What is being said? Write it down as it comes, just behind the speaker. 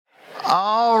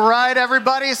All right,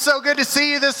 everybody. So good to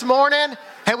see you this morning.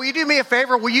 Hey, will you do me a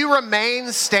favor? Will you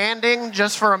remain standing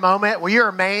just for a moment? Will you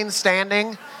remain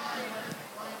standing?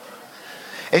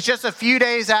 It's just a few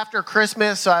days after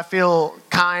Christmas, so I feel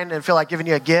kind and feel like giving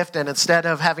you a gift. And instead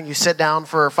of having you sit down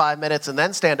for 5 minutes and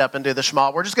then stand up and do the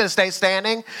Shema, we're just going to stay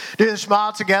standing, do the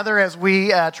Shema together as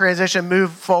we transition,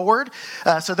 move forward.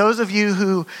 So those of you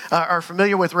who are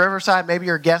familiar with Riverside, maybe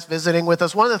you're guests visiting with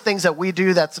us, one of the things that we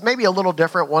do that's maybe a little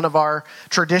different, one of our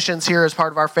traditions here as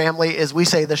part of our family, is we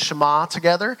say the Shema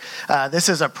together. This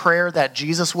is a prayer that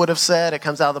Jesus would have said. It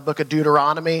comes out of the book of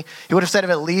Deuteronomy. He would have said it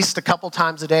at least a couple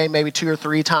times a day, maybe 2 or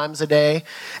 3 times a day.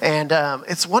 And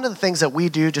it's one of the things that we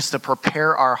do just to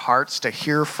prepare our hearts to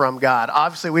hear from God.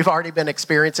 Obviously, we've already been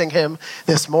experiencing him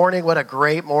this morning. What a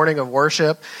great morning of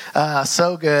worship.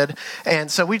 So good.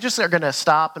 And so we just are going to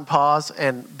stop and pause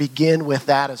and begin with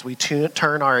that as we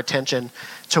turn our attention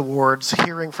towards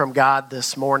hearing from God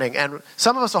this morning. And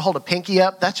some of us will hold a pinky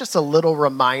up. That's just a little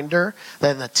reminder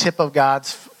that the tip of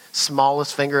God's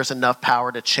smallest finger is enough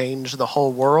power to change the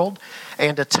whole world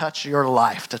and to touch your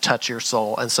life, to touch your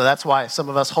soul. And so that's why some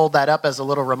of us hold that up as a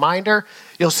little reminder.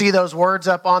 You'll see those words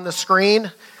up on the screen.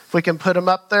 If we can put them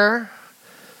up there,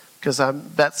 because I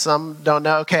bet some don't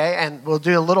know. Okay, and we'll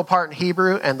do a little part in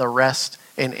Hebrew and the rest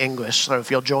in English. So if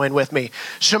you'll join with me.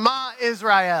 Shema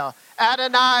Israel,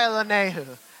 Adonai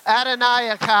Eloheinu,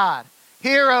 Adonai Echad.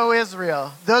 Hear, O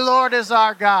Israel, the Lord is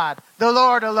our God, the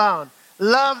Lord alone.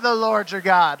 Love the Lord your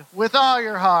God with all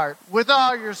your heart, with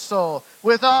all your soul,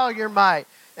 with all your might,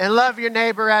 and love your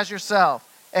neighbor as yourself.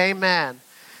 Amen.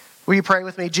 Will you pray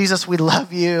with me? Jesus, we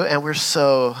love you, and we're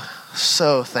so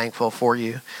thankful for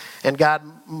you. And God,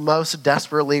 most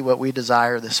desperately, what we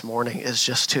desire this morning is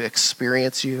just to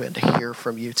experience you and to hear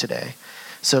from you today.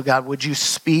 So God, would you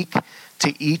speak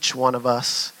to each one of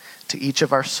us, to each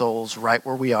of our souls, right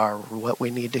where we are, what we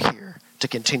need to hear to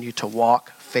continue to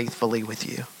walk faithfully with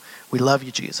you. We love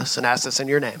you, Jesus, and ask this in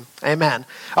your name. Amen.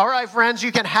 All right, friends,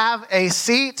 you can have a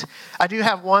seat. I do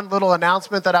have one little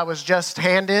announcement that I was just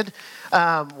handed.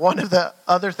 One of the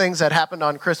other things that happened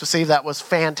on Christmas Eve that was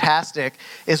fantastic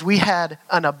is we had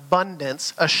an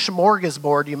abundance, a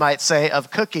smorgasbord, you might say,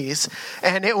 of cookies,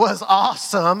 and it was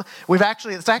awesome.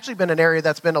 It's actually been an area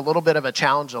that's been a little bit of a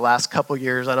challenge the last couple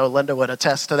years. I know Linda would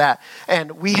attest to that.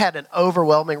 And we had an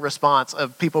overwhelming response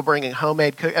of people bringing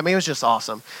homemade cookies. I mean, it was just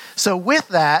awesome. So with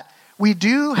that, we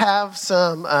do have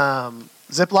some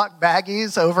Ziploc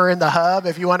baggies over in the hub.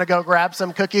 If you want to go grab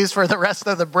some cookies for the rest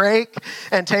of the break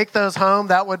and take those home,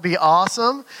 that would be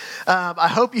awesome. I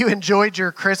hope you enjoyed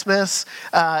your Christmas.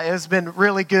 It has been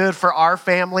really good for our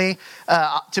family.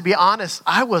 To be honest,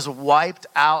 I was wiped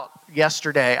out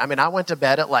yesterday. I mean, I went to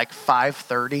bed at like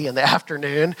 5:30 in the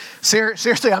afternoon.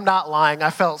 Seriously, I'm not lying. I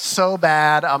felt so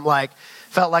bad.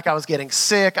 Felt like I was getting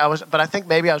sick. But I think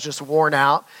maybe I was just worn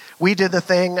out. We did the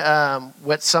thing,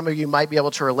 what some of you might be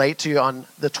able to relate to. On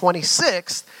the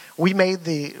 26th, we made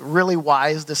the really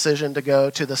wise decision to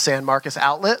go to the San Marcos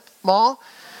Outlet Mall.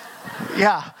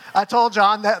 Yeah, I told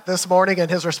John that this morning, and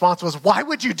his response was, "Why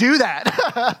would you do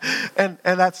that?" and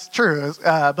that's true.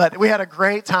 But we had a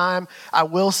great time. I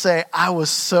will say I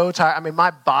was so tired. I mean, my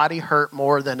body hurt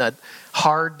more than a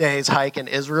hard day's hike in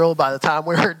Israel by the time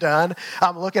we were done.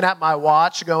 I'm looking at my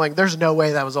watch going, there's no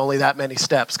way that was only that many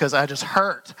steps because I just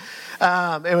hurt.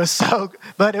 It was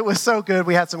so good.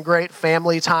 We had some great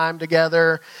family time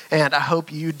together, and I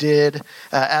hope you did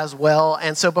as well.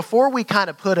 And so before we kind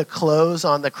of put a close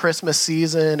on the Christmas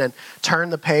season and turn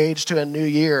the page to a new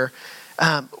year,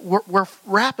 we're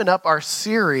wrapping up our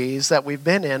series that we've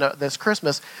been in this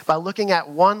Christmas by looking at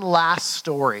one last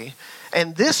story.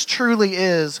 And this truly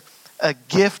is a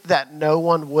gift that no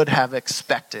one would have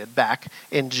expected back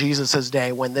in Jesus'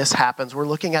 day when this happens. We're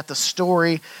looking at the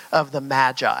story of the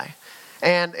Magi.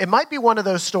 And it might be one of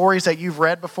those stories that you've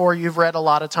read before, you've read a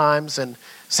lot of times and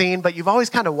seen, but you've always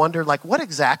kind of wondered, like, what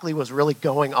exactly was really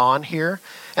going on here?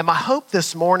 And my hope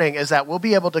this morning is that we'll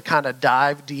be able to kind of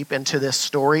dive deep into this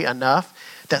story enough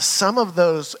that some of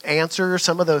those answers,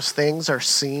 some of those things are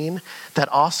seen that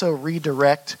also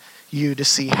redirect you to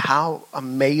see how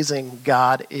amazing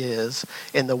God is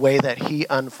in the way that he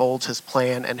unfolds his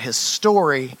plan and his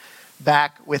story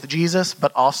back with Jesus,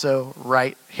 but also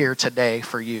right here today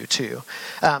for you too.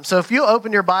 So if you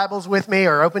open your Bibles with me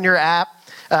or open your app,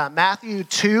 Matthew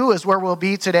 2 is where we'll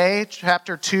be today,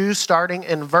 chapter 2, starting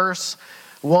in verse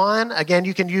 1. Again,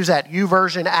 you can use that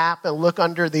YouVersion app and look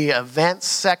under the events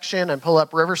section and pull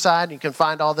up Riverside. You can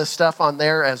find all this stuff on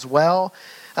there as well,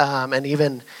 and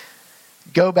even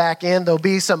go back in. There'll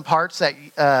be some parts that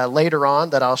later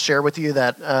on that I'll share with you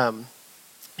that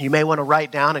you may want to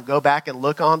write down and go back and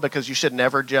look on, because you should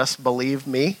never just believe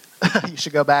me. You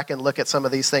should go back and look at some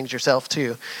of these things yourself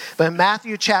too. But in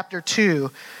Matthew chapter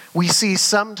 2, we see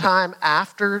sometime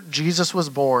after Jesus was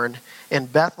born in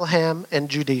Bethlehem in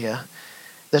Judea, in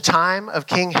the time of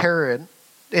King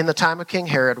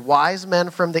Herod, wise men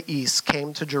from the east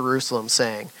came to Jerusalem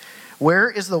saying, "Where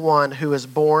is the one who is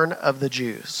born of the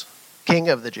Jews? King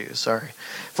of the Jews, sorry.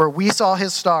 For we saw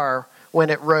his star when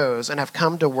it rose and have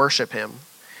come to worship him."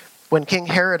 When King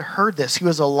Herod heard this, he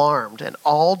was alarmed, and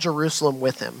all Jerusalem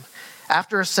with him.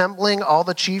 After assembling all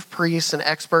the chief priests and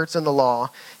experts in the law,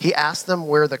 he asked them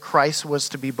where the Christ was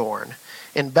to be born.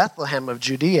 "In Bethlehem of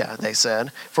Judea," they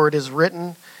said, for it is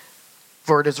written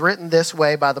this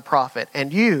way by the prophet,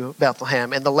 "And you,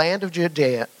 Bethlehem, in the land of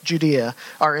Judea,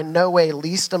 are in no way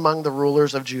least among the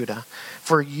rulers of Judah.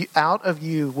 For out of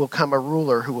you will come a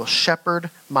ruler who will shepherd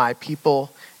my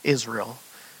people Israel."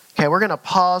 Okay, we're going to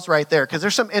pause right there because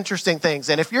there's some interesting things.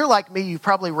 And if you're like me, you've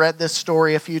probably read this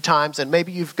story a few times and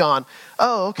maybe you've gone,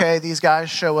 oh, okay, these guys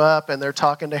show up and they're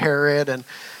talking to Herod and,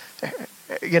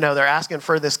 they're asking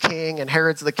for this king and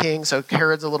Herod's the king, so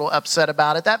Herod's a little upset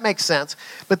about it. That makes sense.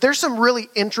 But there's some really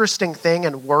interesting thing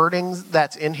and wordings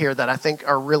that's in here that I think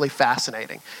are really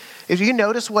fascinating. If you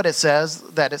notice what it says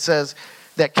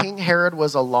that King Herod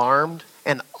was alarmed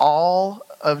and all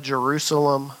of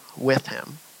Jerusalem with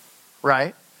him,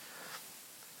 right?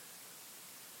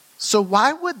 So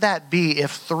why would that be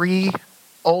if 3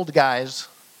 old guys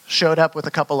showed up with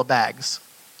a couple of bags,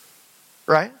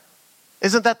 right?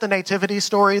 Isn't that the nativity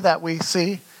story that we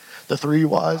see? The 3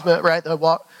 wise men, right?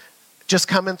 Just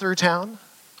coming through town.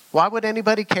 Why would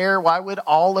anybody care? Why would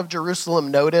all of Jerusalem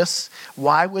notice?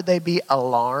 Why would they be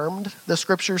alarmed, the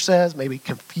scripture says? Maybe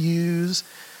confused,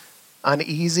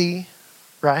 uneasy,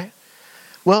 right?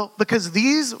 Well, because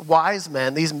these wise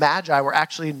men, these magi, were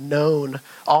actually known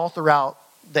all throughout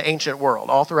the ancient world,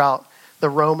 all throughout the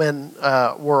Roman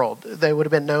world. They would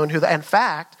have been known in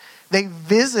fact, they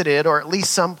visited, or at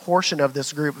least some portion of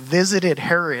this group visited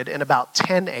Herod in about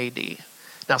 10 AD.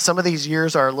 Now, some of these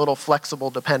years are a little flexible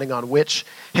depending on which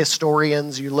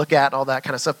historians you look at, all that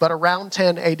kind of stuff. But around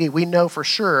 10 AD, we know for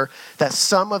sure that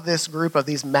some of this group of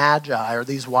these magi or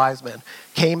these wise men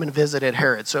came and visited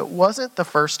Herod. So it wasn't the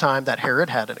first time that Herod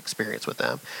had an experience with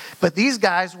them. But these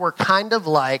guys were kind of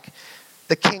like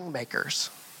the kingmakers,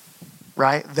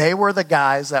 right? They were the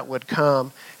guys that would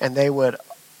come and they would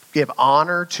give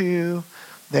honor to,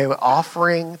 they were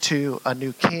offering to a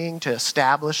new king to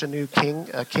establish a new king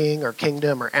or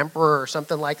kingdom or emperor or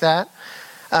something like that.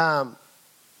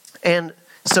 And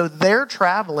so they're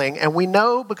traveling, and we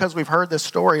know because we've heard this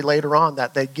story later on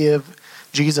that they give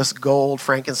Jesus gold,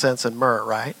 frankincense, and myrrh,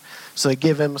 right? So they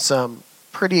give him some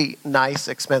pretty nice,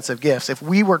 expensive gifts. If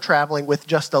we were traveling with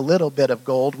just a little bit of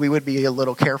gold, we would be a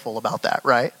little careful about that,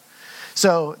 right?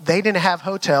 So they didn't have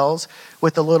hotels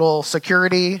with a little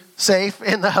security safe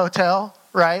in the hotel,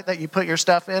 right, that you put your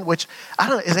stuff in, which, I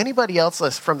don't know, is anybody else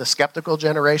from the skeptical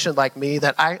generation like me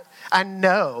that I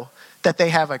know that they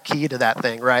have a key to that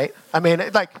thing, right? I mean,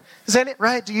 like, isn't it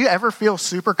right? Do you ever feel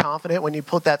super confident when you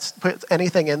put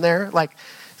anything in there? Like,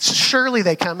 surely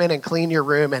they come in and clean your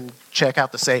room and check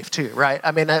out the safe too, right?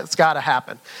 I mean, that's got to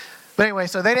happen. But anyway,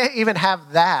 so they didn't even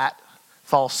have that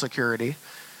false security.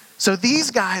 So these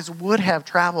guys would have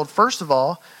traveled, first of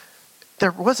all,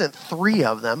 there wasn't 3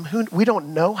 of them. We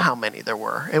don't know how many there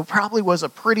were. It probably was a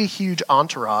pretty huge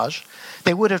entourage.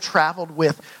 They would have traveled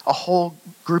with a whole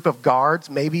group of guards,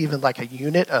 maybe even like a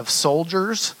unit of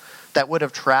soldiers that would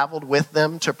have traveled with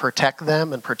them to protect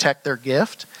them and protect their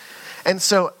gift. And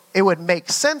so it would make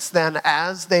sense then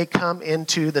as they come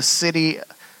into the city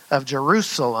of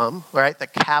Jerusalem, right, the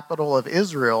capital of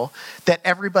Israel, that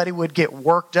everybody would get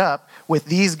worked up with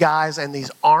these guys and these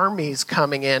armies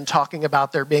coming in talking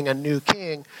about there being a new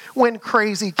king when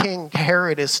crazy King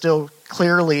Herod is still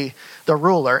clearly the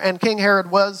ruler. And King Herod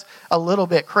was a little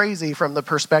bit crazy from the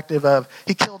perspective of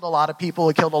he killed a lot of people.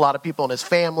 He killed a lot of people in his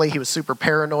family. He was super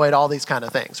paranoid, all these kind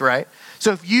of things, right?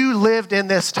 So if you lived in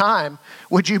this time,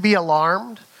 would you be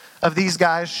alarmed of these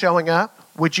guys showing up?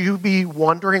 Would you be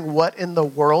wondering what in the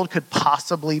world could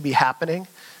possibly be happening?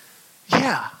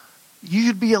 Yeah,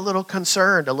 you'd be a little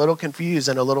concerned, a little confused,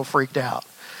 and a little freaked out.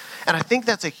 And I think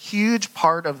that's a huge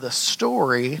part of the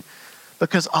story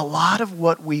because a lot of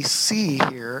what we see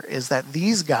here is that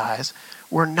these guys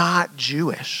were not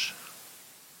Jewish.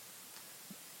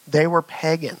 They were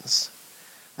pagans.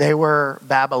 They were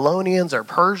Babylonians or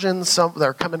Persians.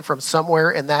 They're coming from somewhere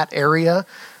in that area.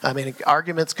 I mean,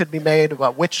 arguments could be made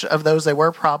about which of those they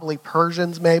were, probably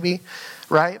Persians maybe,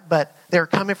 right? But they're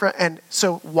coming from, and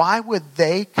so why would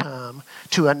they come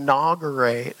to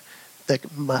inaugurate the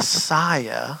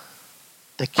Messiah,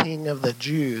 the King of the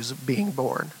Jews, being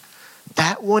born?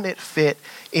 That wouldn't fit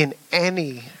in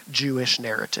any Jewish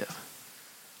narrative,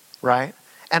 right?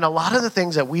 And a lot of the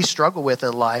things that we struggle with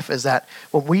in life is that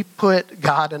when we put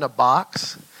God in a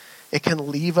box, it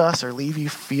can leave us or leave you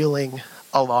feeling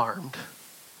alarmed,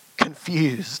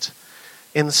 confused,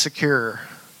 insecure,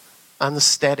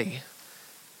 unsteady.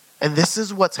 And this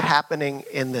is what's happening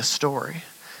in this story.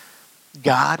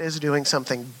 God is doing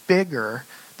something bigger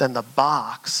than the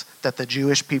box that the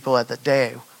Jewish people at the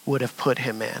day would have put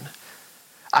him in.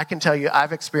 I can tell you,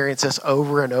 I've experienced this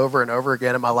over and over and over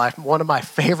again in my life. One of my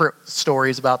favorite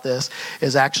stories about this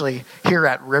is actually here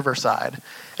at Riverside.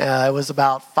 It was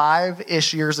about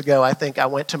 5-ish years ago, I think I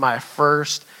went to my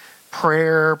first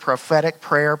prophetic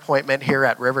prayer appointment here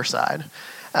at Riverside.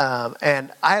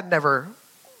 And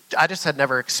I just had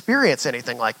never experienced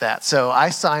anything like that. So I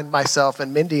signed myself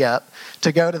and Mindy up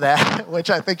to go to that, which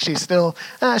I think she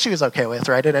was okay with,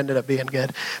 right? It ended up being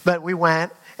good. But we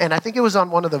went, and I think it was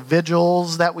on one of the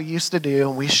vigils that we used to do,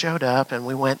 and we showed up and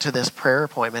we went to this prayer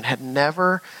appointment, had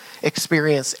never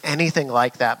experienced anything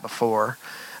like that before.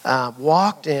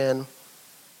 Walked in,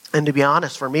 and to be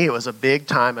honest, for me, it was a big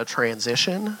time of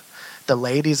transition. The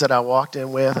ladies that I walked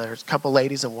in with, there's a couple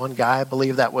ladies and one guy, I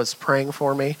believe, that was praying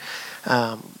for me.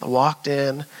 I walked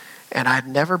in, and I'd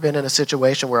never been in a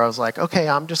situation where I was like, okay,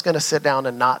 I'm just going to sit down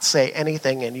and not say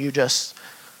anything, and you just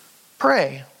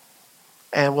pray,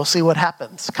 and we'll see what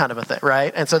happens, kind of a thing,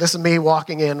 right? And so this is me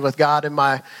walking in with God in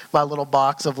my little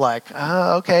box of like,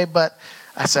 okay, but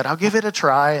I said, I'll give it a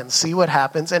try and see what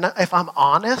happens. And if I'm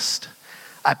honest,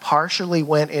 I partially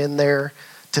went in there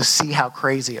to see how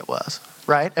crazy it was,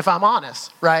 right? If I'm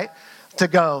honest, right? To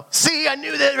go, see, I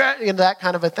knew that, right? You know, that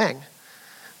kind of a thing.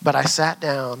 But I sat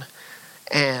down,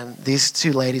 and these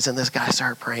two ladies and this guy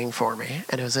started praying for me.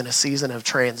 And it was in a season of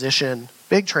transition,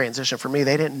 big transition for me.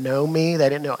 They didn't know me. They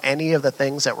didn't know any of the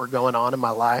things that were going on in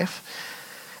my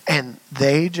life. And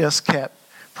they just kept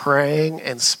praying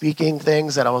and speaking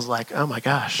things that I was like, oh my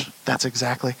gosh, that's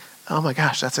exactly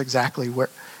where,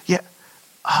 yeah,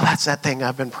 oh, that's that thing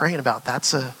I've been praying about.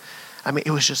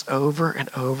 It was just over and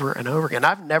over and over again.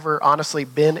 I've never honestly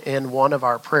been in one of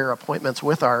our prayer appointments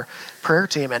with our prayer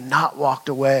team and not walked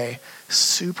away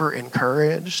super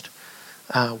encouraged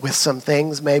with some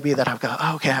things maybe that I've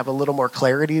got, okay, I have a little more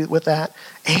clarity with that.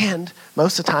 And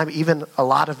most of the time, even a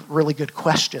lot of really good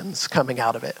questions coming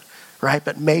out of it, right?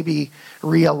 But maybe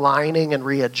realigning and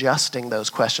readjusting those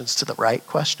questions to the right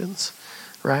questions,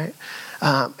 right?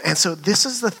 And so this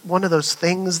is one of those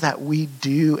things that we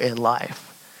do in life.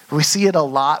 We see it a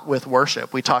lot with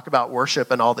worship. We talk about worship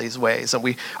in all these ways, and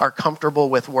we are comfortable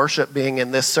with worship being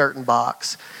in this certain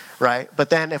box, right? But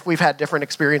then if we've had different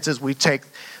experiences, we take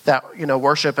that,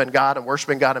 worship and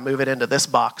worshiping God and move it into this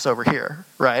box over here,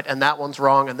 right? And that one's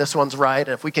wrong and this one's right.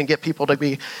 And if we can get people to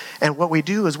be, and what we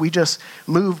do is we just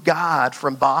move God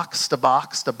from box to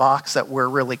box to box that we're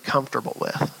really comfortable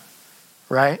with,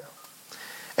 right?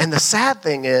 And the sad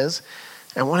thing is,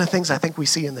 and one of the things I think we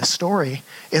see in this story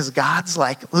is God's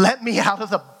like, let me out of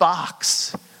the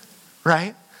box,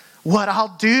 right? What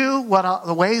I'll do,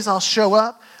 the ways I'll show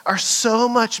up are so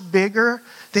much bigger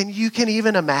than you can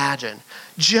even imagine.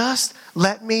 Just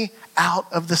let me out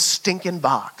of the stinking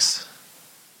box,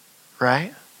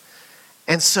 right?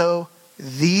 And so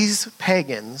these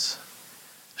pagans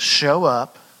show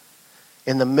up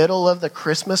in the middle of the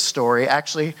Christmas story.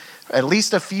 Actually, at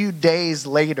least a few days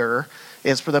later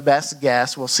is for the best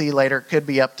guess. We'll see later. It could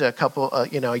be up to a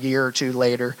year or two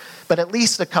later. But at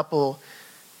least a couple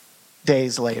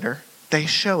days later, they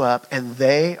show up and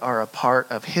they are a part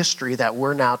of history that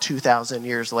we're now 2,000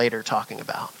 years later talking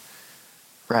about,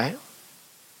 right?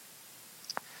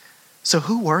 So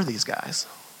who were these guys?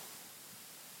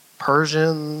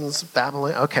 Persians,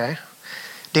 Babylon, okay.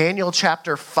 Daniel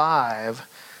chapter 5,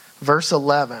 verse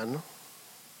 11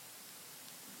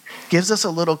 gives us a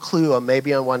little clue on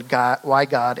why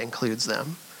God includes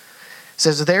them. It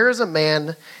says, there is a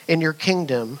man in your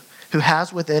kingdom who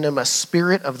has within him a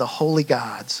spirit of the holy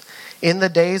gods. In the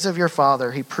days of your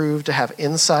father, he proved to have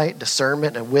insight,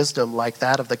 discernment, and wisdom like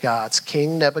that of the gods.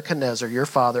 King Nebuchadnezzar, your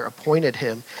father, appointed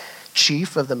him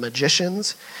chief of the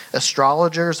magicians,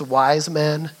 astrologers, wise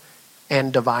men,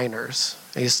 and diviners.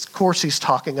 Of course, he's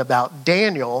talking about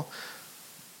Daniel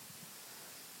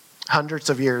hundreds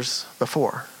of years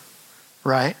before.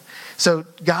 Right? So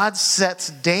God sets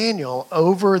Daniel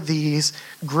over this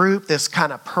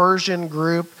kind of Persian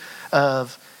group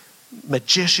of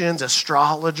magicians,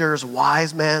 astrologers,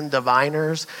 wise men,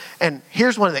 diviners. And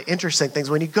here's one of the interesting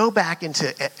things. When you go back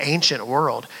into an ancient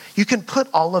world, you can put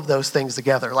all of those things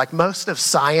together. Like most of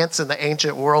science in the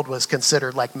ancient world was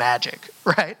considered like magic,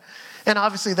 right? And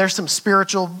obviously there's some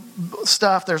spiritual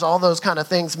stuff. There's all those kind of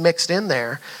things mixed in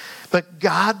there. But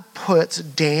God puts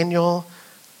Daniel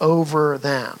over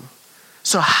them.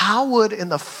 So how would in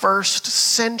the first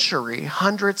century,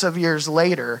 hundreds of years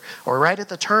later, or right at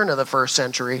the turn of the first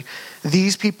century,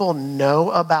 these people know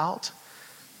about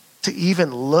to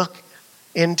even look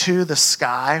into the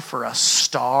sky for a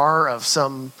star of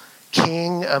some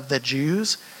king of the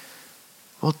Jews?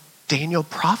 Well, Daniel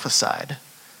prophesied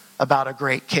about a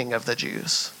great king of the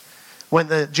Jews. When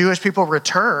the Jewish people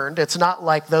returned, it's not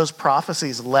like those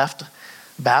prophecies left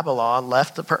Babylon,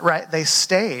 right? They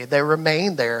stayed, they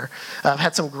remained there. I've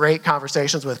had some great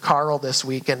conversations with Carl this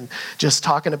week and just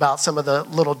talking about some of the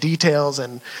little details,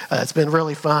 and it's been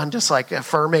really fun, just like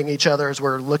affirming each other as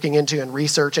we're looking into and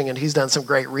researching, and he's done some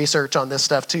great research on this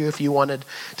stuff too if you wanted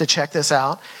to check this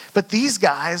out. But these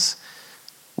guys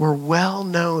were well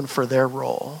known for their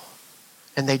role,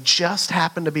 and they just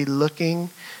happened to be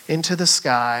looking into the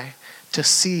sky to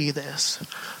see this.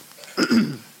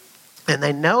 And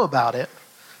they know about it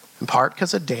in part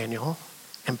because of Daniel,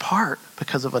 in part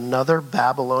because of another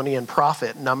Babylonian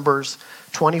prophet. Numbers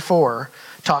 24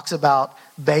 talks about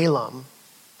Balaam,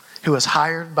 who was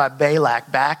hired by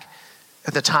Balak back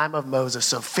at the time of Moses,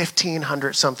 so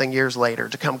 1,500 something years later,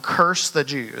 to come curse the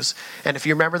Jews. And if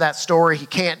you remember that story, he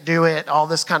can't do it. All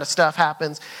this kind of stuff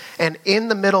happens. And in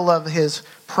the middle of his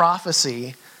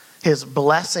prophecy, his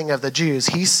blessing of the Jews,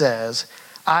 he says,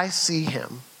 I see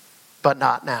him, but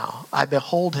not now. I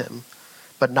behold him,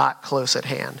 but not close at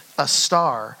hand. A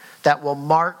star that will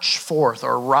march forth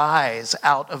or rise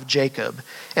out of Jacob,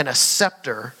 and a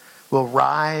scepter will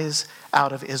rise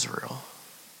out of Israel.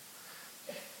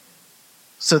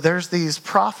 So there's these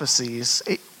prophecies.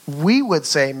 We would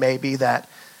say maybe that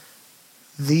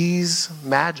these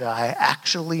Magi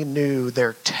actually knew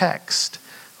their text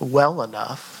well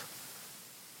enough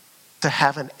to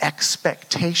have an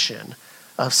expectation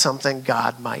of something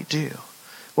God might do.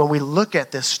 When we look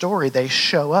at this story, they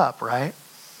show up, right?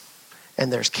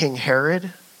 And there's King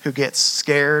Herod, who gets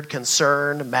scared,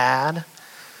 concerned, mad.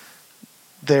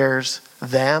 There's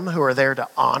them who are there to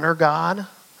honor God.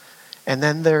 And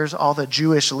then there's all the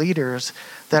Jewish leaders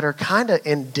that are kind of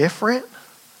indifferent,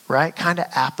 right? Kind of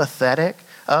apathetic.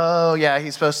 Oh, yeah,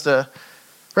 he's supposed to...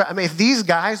 I mean, if these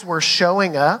guys were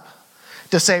showing up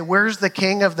to say, where's the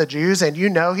king of the Jews? And you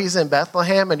know he's in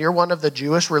Bethlehem and you're one of the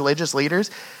Jewish religious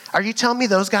leaders. Are you telling me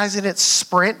those guys didn't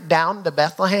sprint down to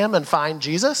Bethlehem and find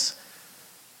Jesus?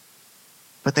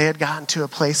 But they had gotten to a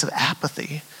place of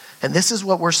apathy. And this is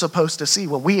what we're supposed to see.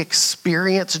 When we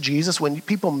experience Jesus, when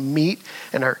people meet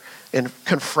and are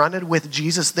confronted with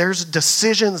Jesus, there's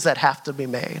decisions that have to be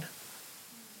made.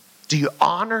 Do you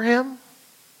honor him?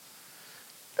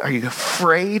 Are you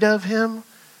afraid of him?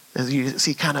 Is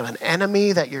he kind of an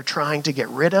enemy that you're trying to get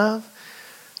rid of?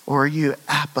 Or are you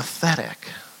apathetic?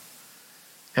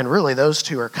 And really, those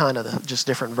two are kind of just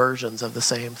different versions of the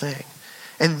same thing.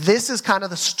 And this is kind of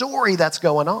the story that's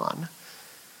going on.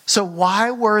 So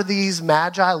why were these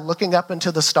Magi looking up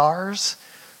into the stars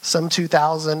some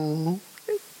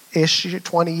 2,000-ish,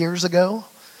 20 years ago?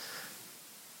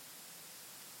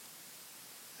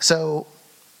 So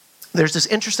there's this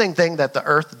interesting thing that the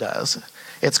earth does.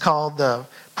 It's called the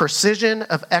precision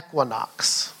of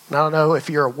equinox. And I don't know if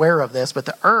you're aware of this, but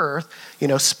the earth,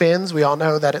 spins. We all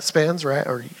know that it spins, right?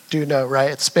 Or you do know,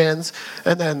 right? It spins.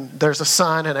 And then there's a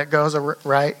sun and it goes,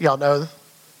 right? Y'all know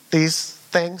these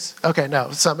things? Okay,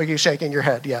 no. Some of you shaking your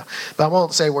head, yeah. But I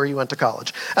won't say where you went to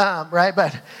college, right?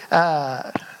 But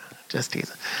just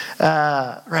teasing.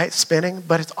 Right? Spinning.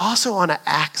 But it's also on an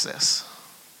axis.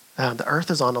 The earth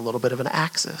is on a little bit of an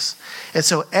axis. And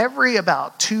so every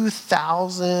about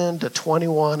 2,000 to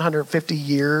 2,150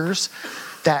 years,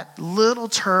 that little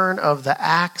turn of the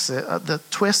axis, the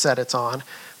twist that it's on,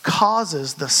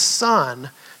 causes the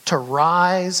sun to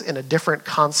rise in a different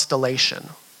constellation.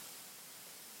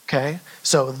 Okay?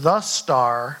 So the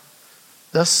star,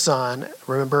 the sun,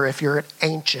 remember if you're an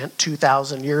ancient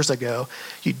 2,000 years ago,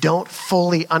 you don't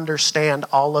fully understand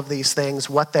all of these things,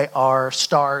 what they are,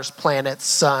 stars, planets,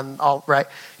 sun, all right?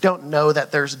 You don't know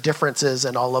that there's differences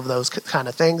in all of those kind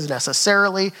of things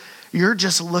necessarily. You're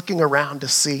just looking around to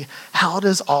see how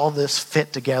does all this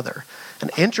fit together. An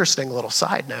interesting little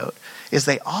side note is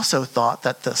they also thought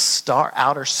that the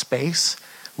outer space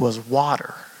was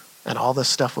water. And all this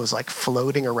stuff was like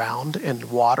floating around in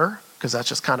water, because that's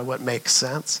just kind of what makes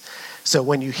sense. So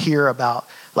when you hear about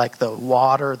like the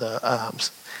water,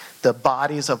 the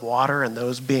bodies of water, and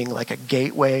those being like a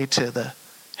gateway to the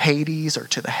Hades or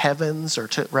to the heavens or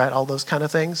to, right, all those kind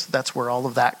of things, that's where all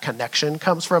of that connection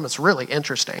comes from. It's really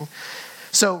interesting.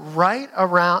 So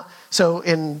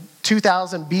in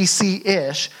 2000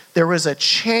 BC-ish, there was a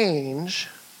change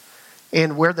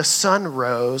in where the sun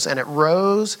rose, and it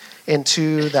rose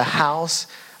into the house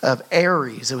of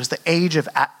Aries. It was the age of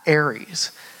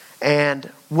Aries. And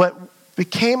what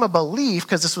became a belief,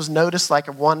 because this was noticed like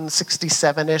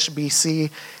 167-ish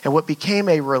BC, and what became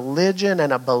a religion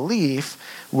and a belief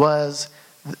was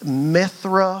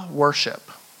Mithra worship.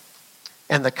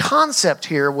 And the concept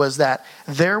here was that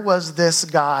there was this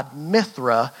god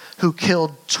Mithra who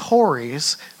killed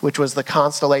Taurus, which was the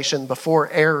constellation before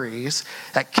Aries,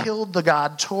 that killed the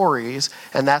god Taurus,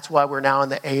 and that's why we're now in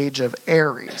the age of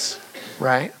Aries,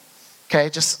 right? Okay,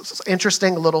 just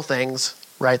interesting little things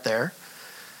right there.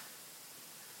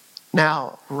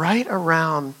 Now, right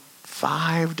around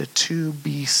 5 to 2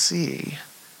 BC,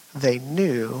 they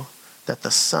knew that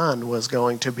the sun was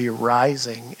going to be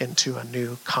rising into a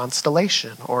new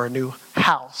constellation or a new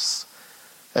house,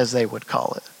 as they would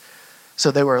call it.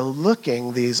 So they were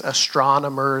looking, these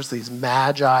astronomers, these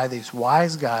magi, these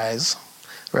wise guys,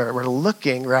 were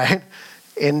looking, right,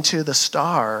 into the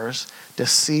stars to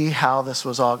see how this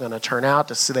was all going to turn out,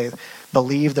 to see, they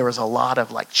believed there was a lot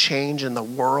of like change in the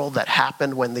world that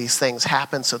happened when these things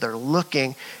happened. So they're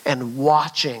looking and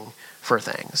watching for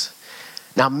things.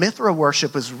 Now, Mithra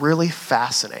worship was really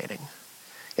fascinating.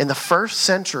 In the first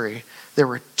century, there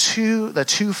were the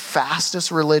two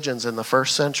fastest religions in the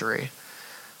first century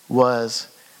was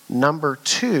number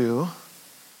 2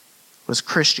 was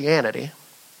Christianity.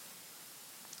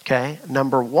 Okay,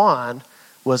 number 1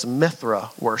 was Mithra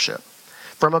worship.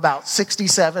 From about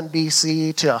 67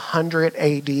 BC to 100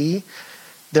 AD,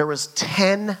 there was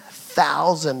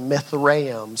 10,000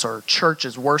 Mithraeums, or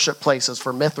churches, worship places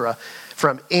for Mithra,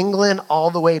 from England all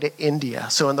the way to India.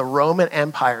 So in the Roman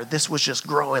Empire, this was just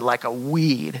growing like a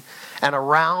weed. And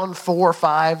around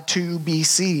 452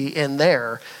 BC in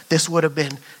there, this would have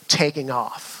been taking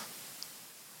off.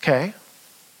 Okay?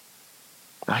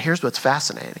 Now here's what's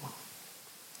fascinating.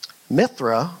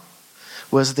 Mithra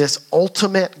was this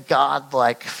ultimate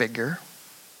godlike figure,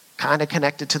 kind of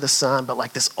connected to the sun, but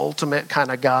like this ultimate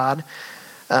kind of god.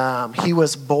 He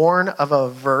was born of a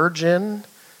virgin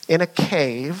in a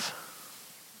cave.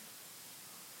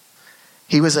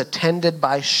 He was attended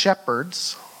by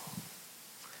shepherds.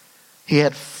 He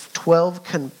had 12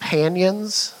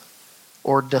 companions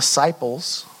or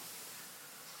disciples.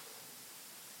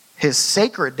 His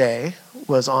sacred day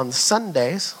was on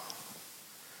Sundays.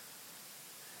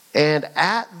 And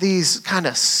at these kind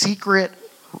of secret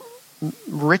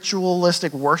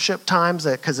ritualistic worship times,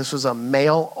 because this was a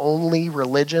male-only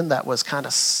religion that was kind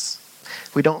of,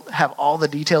 we don't have all the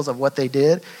details of what they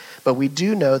did, but we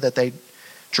do know that they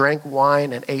drank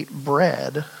wine and ate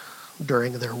bread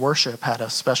during their worship, had a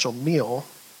special meal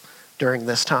during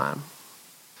this time.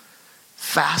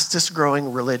 Fastest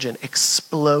growing religion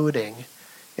exploding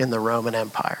in the Roman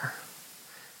Empire.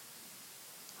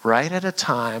 Right at a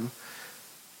time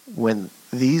when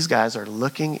these guys are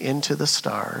looking into the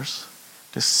stars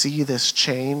to see this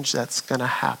change that's going to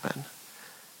happen,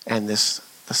 and the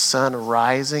sun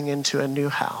rising into a new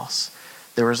house.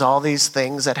 There was all these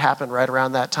things that happened right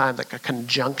around that time, like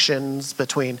conjunctions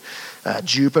between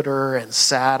Jupiter and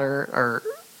Saturn,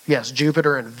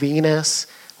 Jupiter and Venus,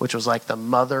 which was like the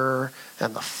mother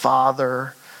and the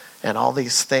father, and all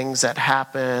these things that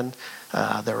happened.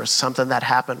 There was something that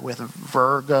happened with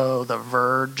Virgo, the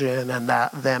Virgin, and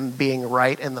that them being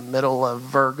right in the middle of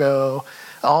Virgo.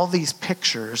 All these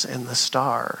pictures in the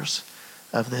stars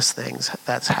of this thing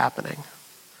that's happening.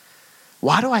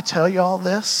 Why do I tell you all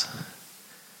this?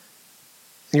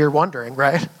 You're wondering,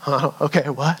 right? Okay,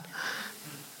 what?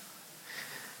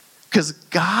 Because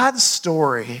God's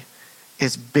story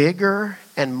is bigger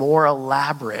and more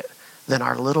elaborate than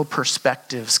our little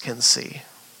perspectives can see.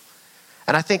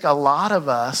 And I think a lot of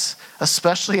us,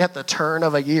 especially at the turn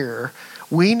of a year,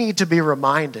 we need to be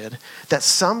reminded that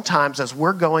sometimes as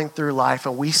we're going through life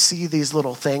and we see these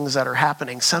little things that are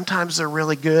happening, sometimes they're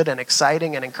really good and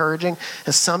exciting and encouraging,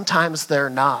 and sometimes they're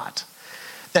not.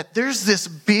 That there's this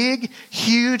big,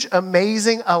 huge,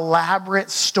 amazing, elaborate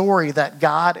story that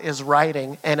God is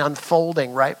writing and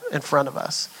unfolding right in front of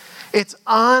us. It's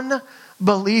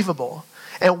unbelievable.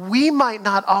 And we might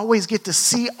not always get to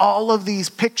see all of these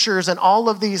pictures and all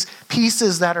of these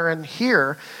pieces that are in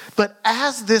here, but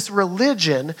as this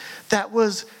religion that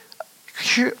was,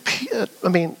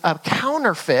 a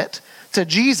counterfeit to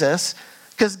Jesus,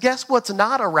 because guess what's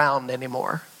not around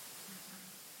anymore?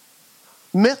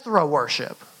 Mithra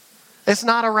worship. It's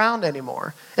not around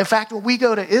anymore. In fact, when we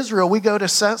go to Israel, we go to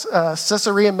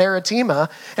Caesarea Maritima,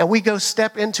 and we go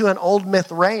step into an old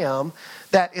Mithraeum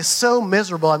that is so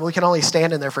miserable. I mean, we can only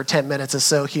stand in there for 10 minutes. It's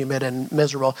so humid and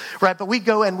miserable, right? But we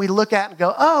go and we look at it and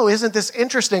go, oh, isn't this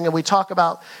interesting? And we talk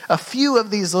about a few of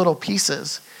these little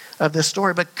pieces of this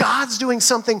story. But God's doing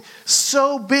something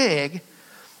so big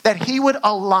that he would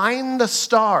align the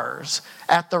stars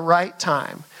at the right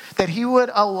time, that he would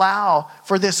allow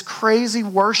for this crazy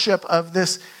worship of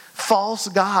this false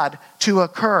god to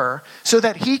occur so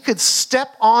that he could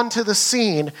step onto the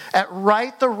scene at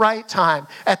the right time,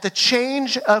 at the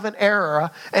change of an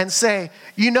era, and say,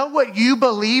 you know what you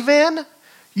believe in?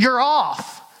 You're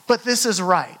off, but this is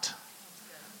right.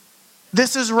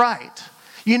 This is right.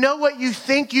 You know what you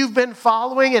think you've been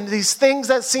following and these things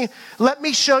that seem, let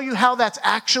me show you how that's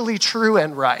actually true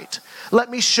and right. Let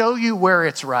me show you where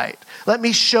it's right. Let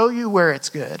me show you where it's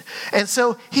good. And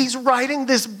so he's writing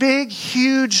this big,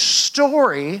 huge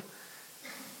story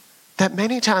that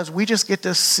many times we just get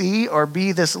to see or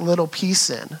be this little piece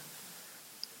in,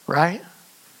 right?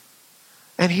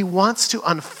 And he wants to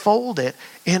unfold it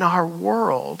in our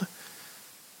world.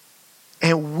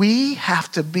 And we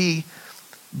have to be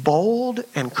bold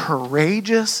and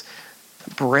courageous,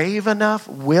 brave enough,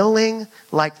 willing,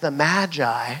 like the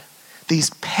Magi, these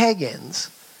pagans,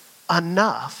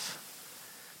 enough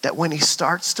that when he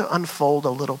starts to unfold a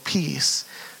little piece,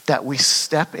 that we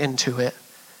step into it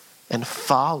and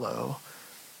follow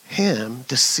him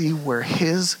to see where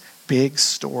his big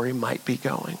story might be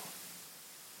going.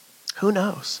 Who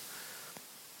knows?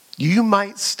 You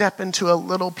might step into a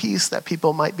little piece that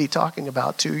people might be talking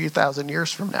about 2,000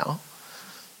 years from now.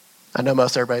 I know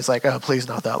most everybody's like, oh, please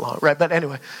not that long, right? But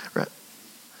anyway, right?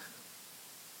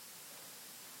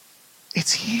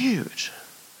 It's huge.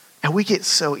 And we get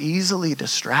so easily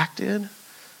distracted.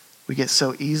 We get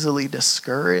so easily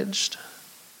discouraged.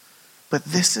 But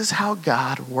this is how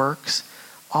God works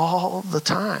all the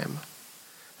time.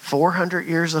 400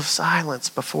 years of silence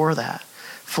before that.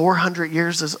 400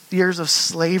 years of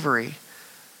slavery,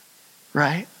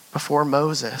 right? Before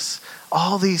Moses.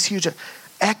 All these huge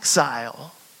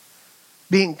exile,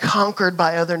 being conquered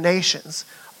by other nations.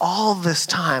 All this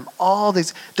time, all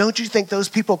these, don't you think those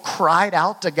people cried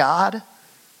out to God?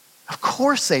 Of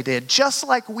course they did, just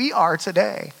like we are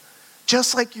today.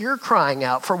 Just like you're crying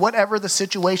out for whatever the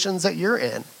situations that you're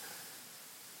in.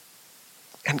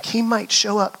 And he might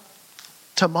show up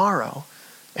tomorrow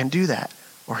and do that.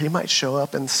 Or he might show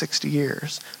up in 60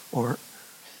 years. And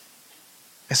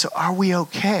so are we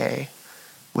okay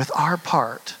with our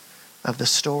part of the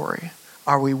story?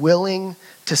 Are we willing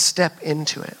to step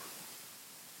into it?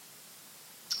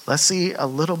 Let's see a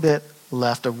little bit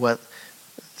left of what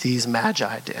these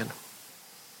Magi did.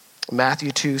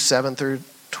 Matthew 2, 7 through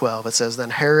 12, it says, Then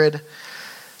Herod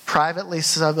privately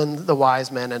summoned the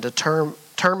wise men and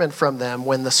determined from them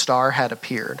when the star had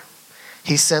appeared.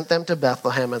 He sent them to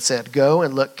Bethlehem and said, Go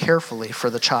and look carefully for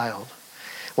the child.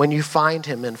 When you find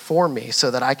him, inform me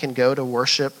so that I can go to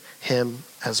worship him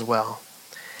as well.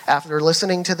 After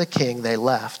listening to the king, they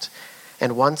left.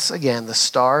 And once again, the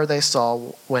star they saw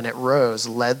when it rose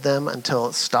led them until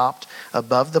it stopped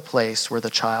above the place where the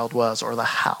child was, or the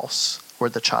house where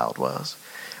the child was.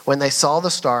 When they saw the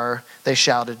star, they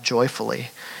shouted joyfully.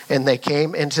 And they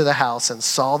came into the house and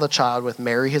saw the child with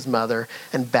Mary his mother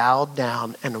and bowed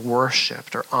down and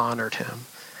worshipped or honored him.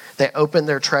 They opened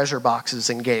their treasure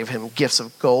boxes and gave him gifts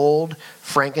of gold,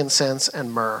 frankincense,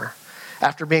 and myrrh.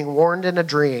 After being warned in a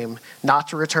dream not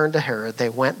to return to Herod, they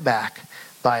went back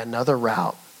by another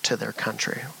route to their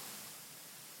country.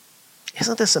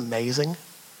 Isn't this amazing?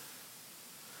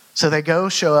 So they go,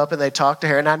 show up, and they talk to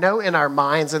Herod. And I know in our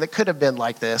minds that it could have been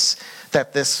like this,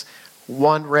 that this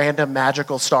one random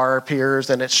magical star appears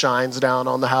and it shines down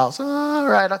on the house. All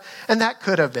right. And that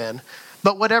could have been.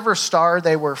 But whatever star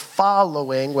they were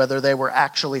following, whether they were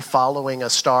actually following a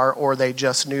star or they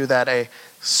just knew that a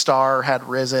star had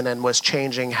risen and was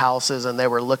changing houses and they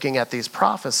were looking at these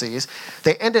prophecies,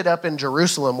 they ended up in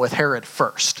Jerusalem with Herod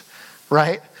first,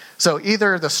 right? So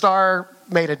either the star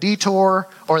made a detour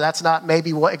or that's not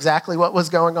maybe exactly what was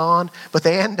going on, but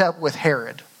they end up with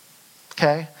Herod,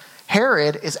 okay?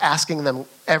 Herod is asking them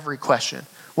every question.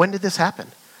 When did this happen?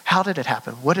 How did it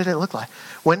happen? What did it look like?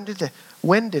 When did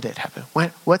it happen?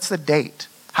 What's the date?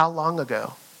 How long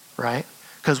ago, right?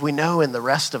 Because we know in the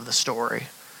rest of the story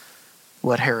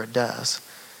what Herod does.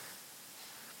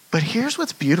 But here's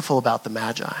what's beautiful about the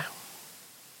Magi.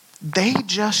 They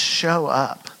just show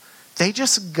up. They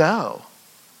just go.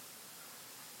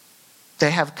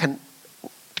 They have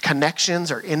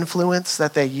connections or influence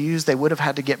that they use. They would have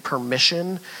had to get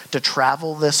permission to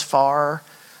travel this far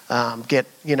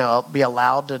be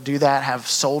allowed to do that, have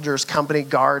soldiers, company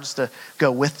guards to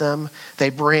go with them. They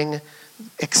bring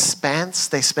expense.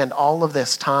 They spend all of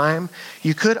this time.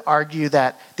 You could argue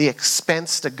that the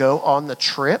expense to go on the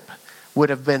trip would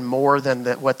have been more than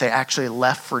what they actually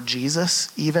left for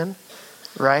Jesus even,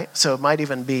 right? So it might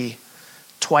even be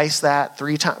twice that,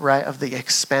 3 times, right, of the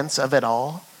expense of it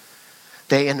all.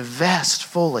 They invest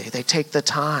fully. They take the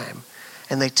time,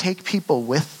 and they take people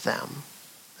with them.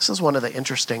 This is one of the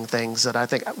interesting things that I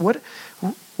think, what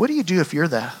do you do if you're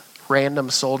the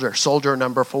random soldier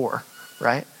number 4,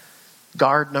 right?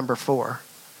 Guard number 4,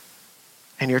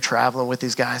 and you're traveling with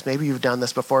these guys. Maybe you've done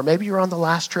this before. Maybe you were on the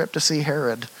last trip to see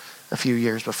Herod a few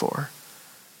years before.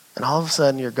 And all of a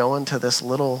sudden you're going to this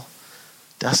little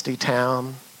dusty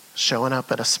town, showing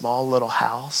up at a small little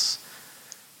house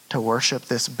to worship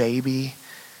this baby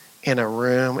in a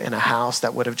room, in a house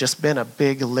that would have just been a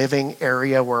big living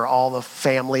area where all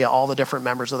the different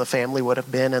members of the family would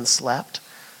have been and slept.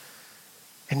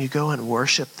 And you go and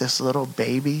worship this little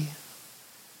baby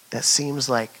that seems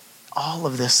like all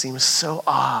of this seems so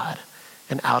odd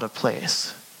and out of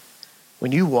place.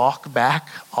 When you walk back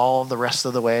all the rest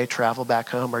of the way, travel back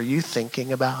home, are you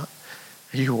thinking about,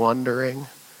 are you wondering,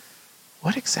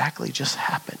 what exactly just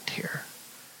happened here?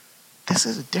 This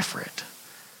is different.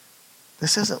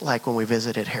 This isn't like when we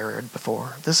visited Herod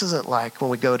before. This isn't like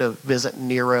when we go to visit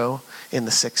Nero in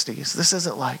the 60s. This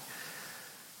isn't like,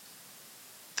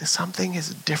 something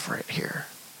is different here.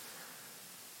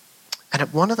 And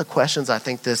one of the questions I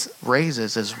think this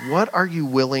raises is, what are you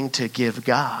willing to give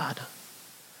God?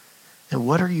 And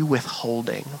what are you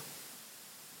withholding?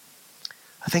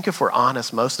 I think if we're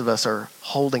honest, most of us are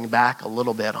holding back a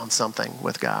little bit on something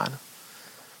with God.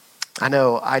 I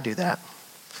know I do that.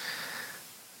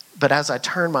 But as I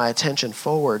turn my attention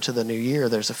forward to the new year,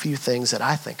 there's a few things that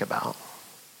I think about.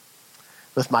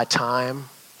 With my time,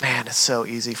 man, it's so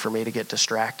easy for me to get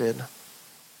distracted,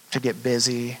 to get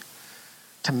busy,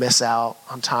 to miss out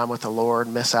on time with the Lord,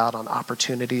 miss out on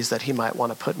opportunities that he might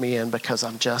want to put me in because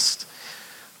I'm just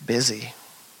busy,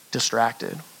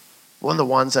 distracted. One of the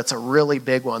ones that's a really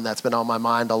big one that's been on my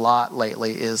mind a lot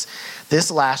lately is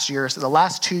this last year, so the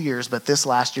last 2 years, but this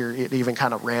last year it even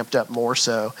kind of ramped up more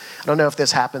so. I don't know if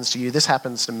this happens to you. This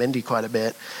happens to Mindy quite a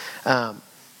bit.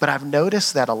 But I've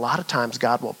noticed that a lot of times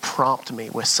God will prompt me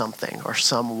with something or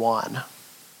someone.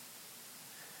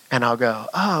 And I'll go,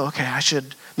 oh, okay, I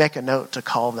should make a note to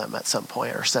call them at some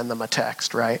point or send them a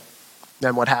text, right?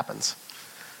 Then what happens?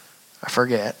 I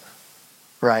forget,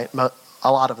 right?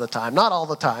 A lot of the time. Not all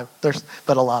the time,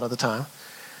 but a lot of the time.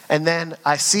 And then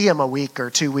I see them a week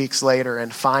or 2 weeks later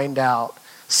and find out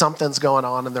something's going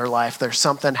on in their life. There's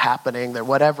something happening there,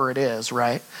 whatever it is,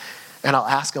 right? And I'll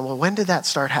ask them, well, when did that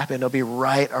start happening? It'll be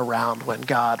right around when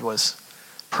God was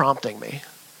prompting me.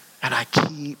 And I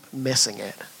keep missing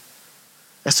it.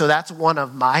 And so that's one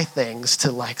of my things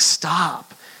to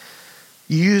stop.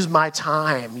 Use my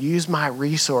time, use my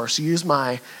resource, use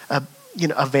my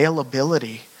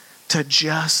availability to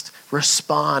just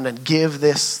respond and give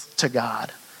this to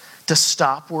God. To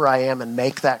stop where I am and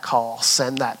make that call,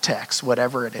 send that text,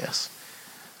 whatever it is,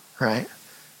 right?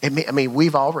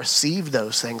 We've all received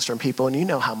those things from people, and you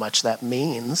know how much that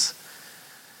means.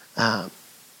 And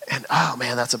oh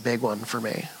man, that's a big one for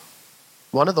me.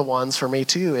 One of the ones for me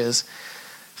too is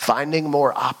finding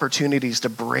more opportunities to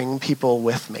bring people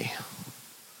with me,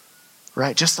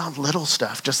 right? Just on little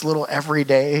stuff, just little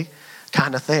everyday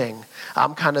kind of thing.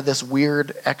 I'm kind of this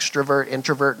weird extrovert,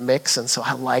 introvert mix, and so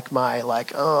I like I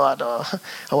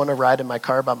want to ride in my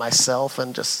car by myself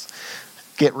and just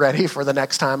get ready for the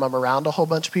next time I'm around a whole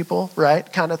bunch of people,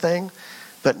 right? Kind of thing.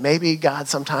 But maybe God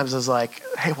sometimes is like,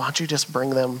 hey, why don't you just bring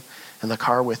them in the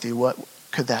car with you? What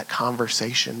could that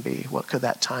conversation be? What could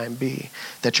that time be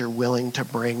that you're willing to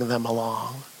bring them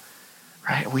along,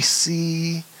 right? We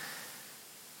see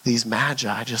these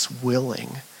Magi just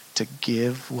willing to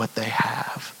give what they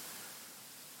have,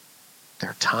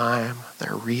 their time,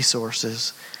 their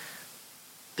resources,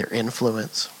 their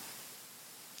influence.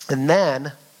 And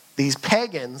then these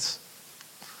pagans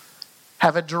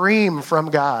have a dream from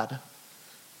God,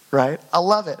 right? I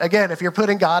love it. Again, if you're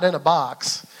putting God in a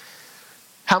box,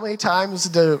 how many times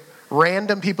do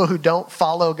random people who don't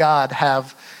follow God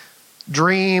have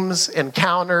dreams,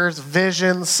 encounters,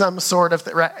 visions, some sort of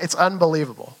thing? Right? It's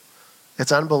unbelievable.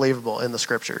 It's unbelievable in the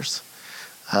scriptures.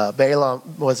 Balaam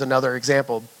was another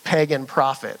example, pagan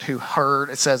prophet who heard,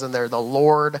 it says in there, the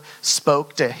Lord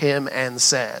spoke to him and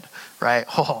said, right?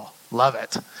 Oh, love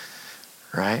it,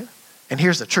 right? And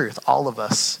here's the truth. All of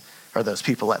us are those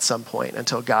people at some point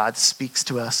until God speaks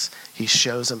to us. He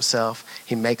shows himself.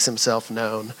 He makes himself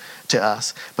known to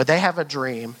us. But they have a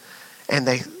dream, and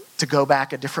to go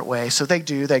back a different way. So they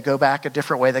do. They go back a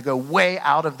different way. They go way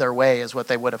out of their way is what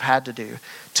they would have had to do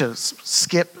to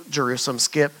skip Jerusalem,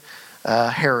 skip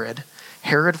Herod.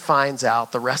 Herod finds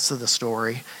out the rest of the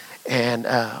story. And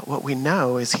what we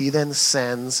know is he then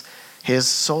sends his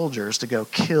soldiers to go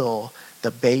kill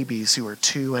the babies who are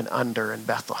 2 and under in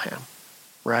Bethlehem,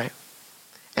 right?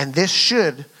 And this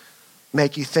should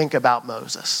make you think about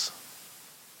Moses,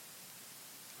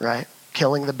 right?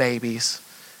 Killing the babies,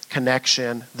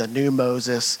 connection, the new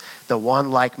Moses, the one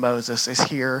like Moses is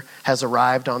here, has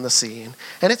arrived on the scene.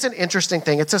 And it's an interesting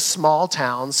thing. It's a small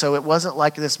town, so it wasn't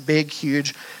like this big,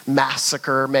 huge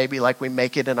massacre, maybe like we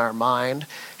make it in our mind.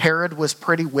 Herod was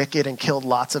pretty wicked and killed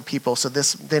lots of people, so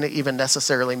this didn't even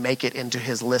necessarily make it into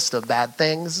his list of bad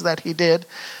things that he did.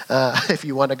 If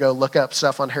you want to go look up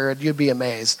stuff on Herod, you'd be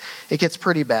amazed. It gets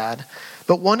pretty bad.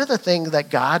 But one of the things that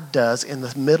God does in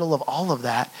the middle of all of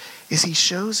that is he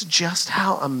shows just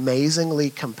how amazingly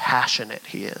compassionate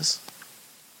he is.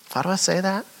 How do I say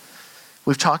that?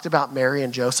 We've talked about Mary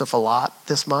and Joseph a lot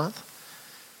this month.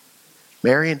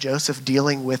 Mary and Joseph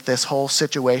dealing with this whole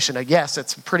situation. Yes,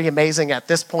 it's pretty amazing. At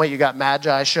this point, you got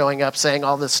Magi showing up saying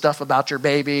all this stuff about your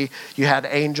baby. You had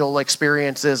angel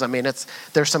experiences. I mean,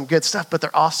 there's some good stuff, but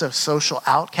they're also social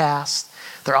outcasts.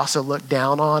 They're also looked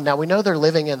down on. Now, we know they're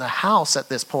living in the house at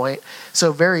this point,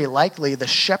 so very likely the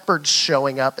shepherds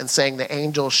showing up and saying the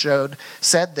angel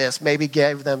said this maybe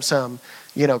gave them some,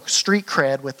 street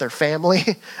cred with their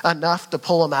family enough to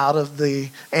pull them out of the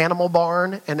animal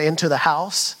barn and into the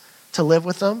house to live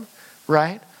with them,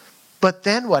 right? But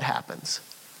then what happens?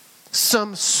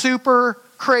 Some super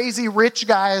crazy rich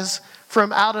guys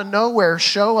from out of nowhere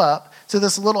show up to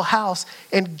this little house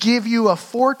and give you a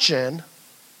fortune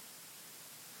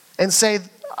and say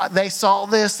they saw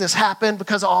this happened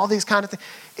because of all these kind of things.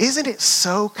 Isn't it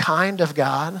so kind of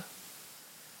God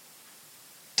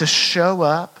to show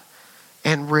up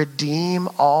and redeem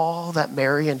all that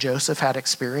Mary and Joseph had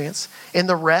experienced? In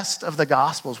the rest of the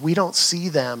Gospels, we don't see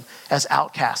them as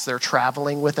outcasts. They're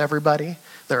traveling with everybody.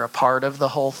 They're a part of the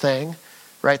whole thing,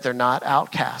 right? They're not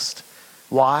outcast.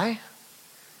 Why?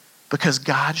 Because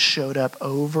God showed up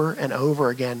over and over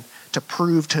again to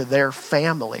prove to their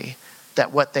family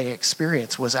that what they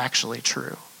experienced was actually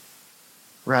true,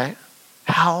 right?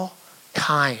 How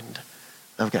kind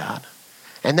of God.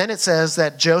 And then it says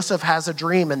that Joseph has a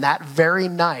dream, and that very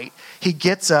night he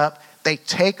gets up, they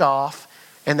take off,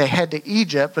 and they head to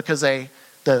Egypt because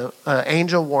the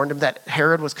angel warned him that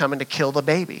Herod was coming to kill the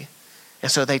baby.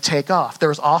 And so they take off. There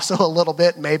was also a little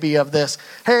bit maybe of this,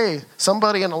 hey,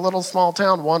 somebody in a little small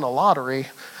town won a lottery,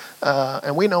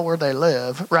 and we know where they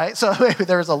live, right? So maybe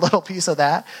there's a little piece of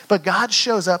that. But God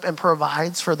shows up and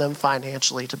provides for them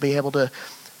financially to be able to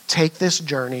take this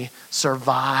journey,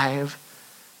 survive,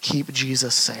 keep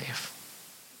Jesus safe.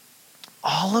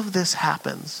 All of this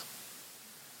happens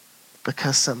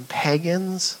because some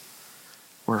pagans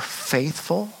were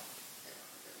faithful,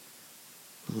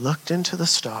 looked into the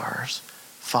stars,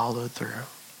 followed through.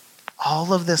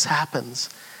 All of this happens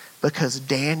because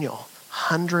Daniel,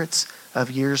 hundreds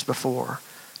of years before,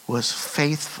 was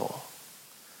faithful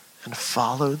and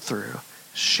followed through,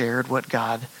 shared what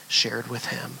God shared with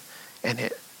him, and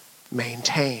it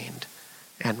maintained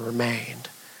and remained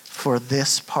for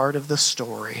this part of the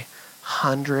story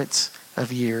hundreds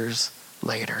of years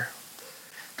later.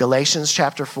 Galatians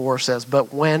chapter 4 says,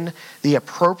 "But when the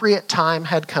appropriate time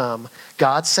had come,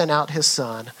 God sent out his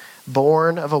son,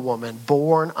 born of a woman,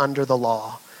 born under the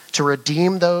law, to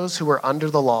redeem those who were under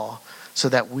the law, so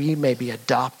that we may be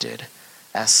adopted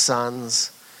as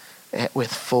sons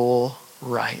with full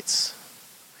rights."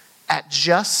 At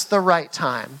just the right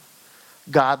time,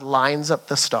 God lines up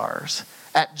the stars.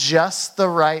 At just the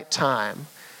right time,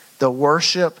 the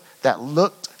worship that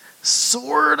looked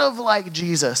sort of like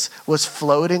Jesus was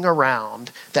floating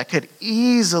around that could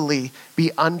easily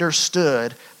be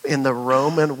understood in the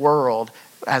Roman world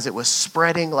as it was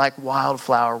spreading like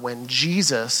wildfire when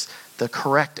Jesus, the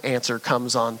correct answer,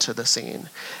 comes onto the scene.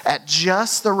 At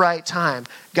just the right time,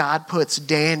 God puts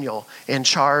Daniel in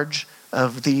charge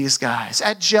of these guys.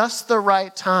 At just the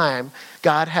right time,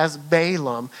 God has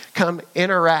Balaam come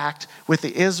interact with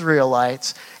the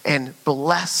Israelites and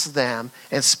bless them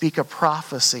and speak a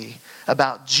prophecy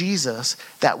about Jesus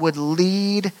that would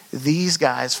lead these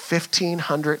guys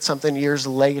 1,500 something years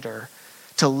later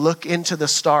to look into the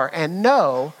star and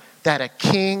know that a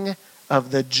king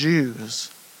of the Jews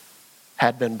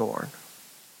had been born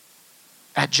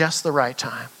at just the right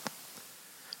time.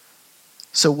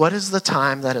 So what is the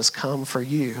time that has come for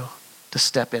you to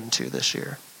step into this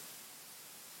year?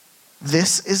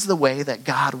 This is the way that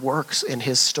God works in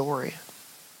his story.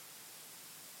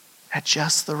 At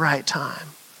just the right time,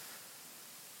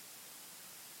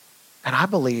 And I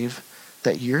believe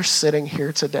that you're sitting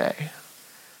here today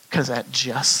because at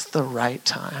just the right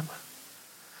time,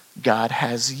 God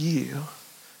has you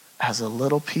as a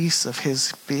little piece of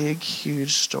his big,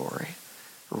 huge story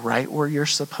right where you're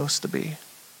supposed to be,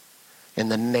 in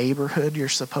the neighborhood you're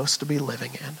supposed to be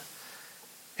living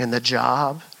in the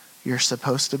job you're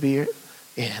supposed to be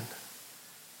in,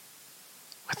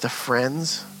 with the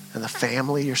friends and the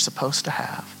family you're supposed to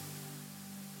have,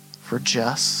 for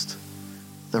just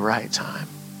the right time.